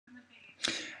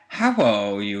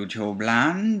Hello YouTube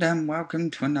land, and welcome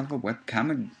to another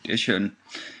webcam edition.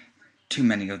 Too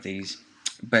many of these,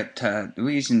 but the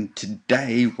reason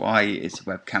today why it's a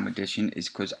webcam edition is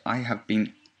because I have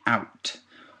been out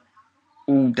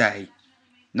all day.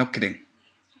 Not kidding,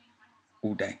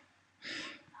 all day.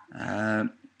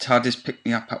 TARDIS picked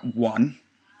me up at 1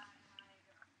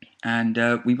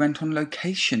 and we went on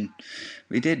location.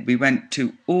 We went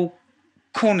to all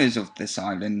corners of this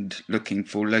island looking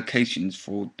for locations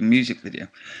for the music video,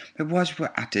 but whilst we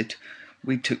were at it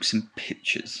we took some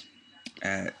pictures.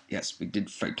 Yes, we did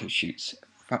photo shoots.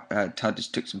 TARDIS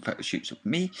took some photo shoots of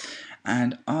me,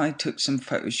 and I took some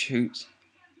photo shoots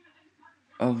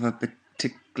of a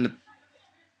particular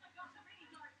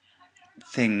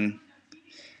thing.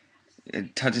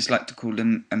 TARDIS like to call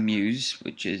them a muse,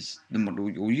 which is the model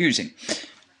you're using,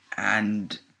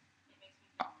 and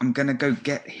I'm gonna go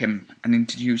get him and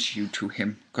introduce you to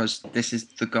him, because this is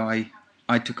the guy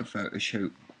I took a photo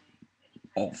shoot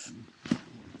of.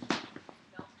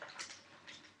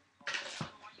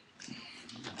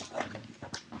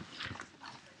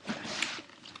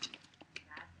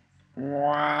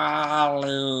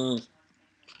 Wally.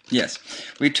 Yes,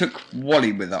 we took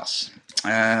Wally with us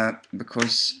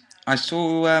because I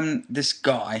saw this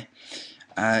guy.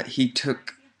 He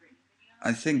took,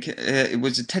 I think it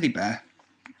was a teddy bear,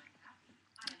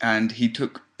 and he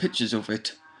took pictures of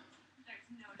it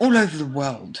all over the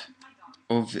world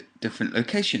of different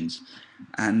locations,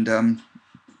 and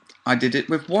I did it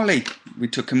with Wally. We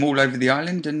took him all over the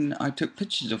island and I took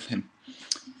pictures of him.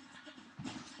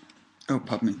 Oh,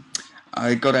 pardon me.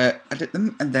 I got to edit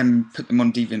them and then put them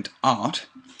on Deviant Art,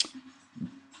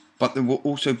 but they will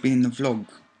also be in the vlog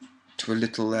to a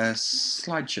little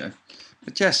slideshow.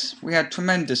 But yes, we had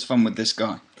tremendous fun with this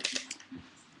guy.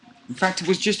 In fact, it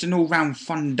was just an all-round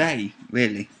fun day,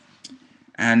 really.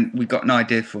 And we got an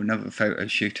idea for another photo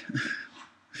shoot.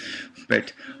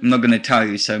 But I'm not going to tell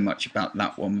you so much about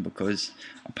that one, because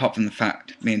apart from the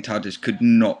fact me and TARDIS could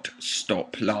not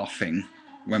stop laughing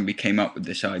when we came up with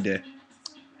this idea.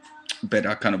 But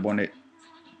I kind of want it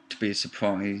to be a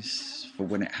surprise for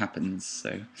when it happens,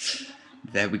 so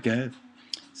there we go.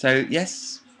 So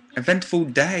yes, eventful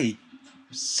day.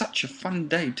 Such a fun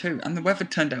day too, and the weather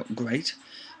turned out great,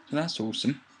 so that's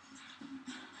awesome.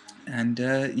 And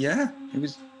yeah, it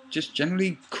was just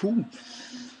generally cool.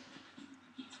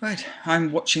 Right,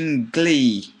 I'm watching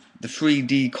Glee, the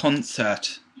 3D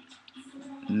concert.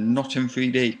 Not in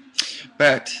 3D,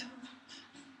 but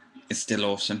it's still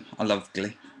awesome. I love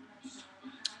Glee.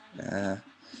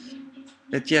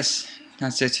 But yes,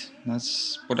 that's it.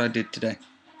 That's what I did today.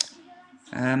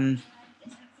 I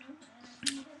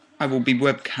will be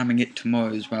webcamming it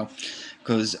tomorrow as well,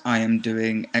 because I am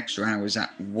doing extra hours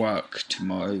at work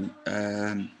tomorrow.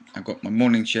 I've got my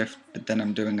morning shift, but then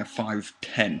I'm doing a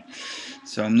 5-10,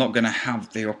 so I'm not going to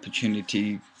have the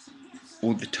opportunity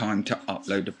all the time to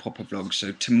upload a proper vlog.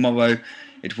 So tomorrow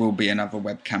it will be another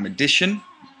webcam edition.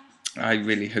 I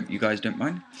really hope you guys don't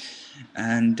mind.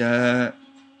 And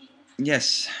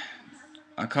yes,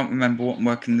 I can't remember what I'm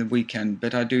working the weekend,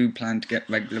 but I do plan to get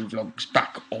regular vlogs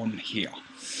back on here.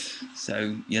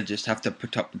 So you'll just have to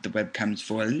put up with the webcams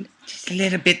for just a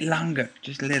little bit longer.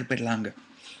 Just a little bit longer.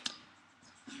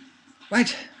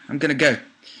 Right, I'm gonna go.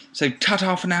 So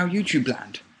ta-ta for now, YouTube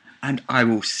land. And I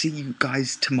will see you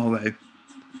guys tomorrow.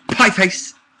 Bye,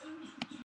 face!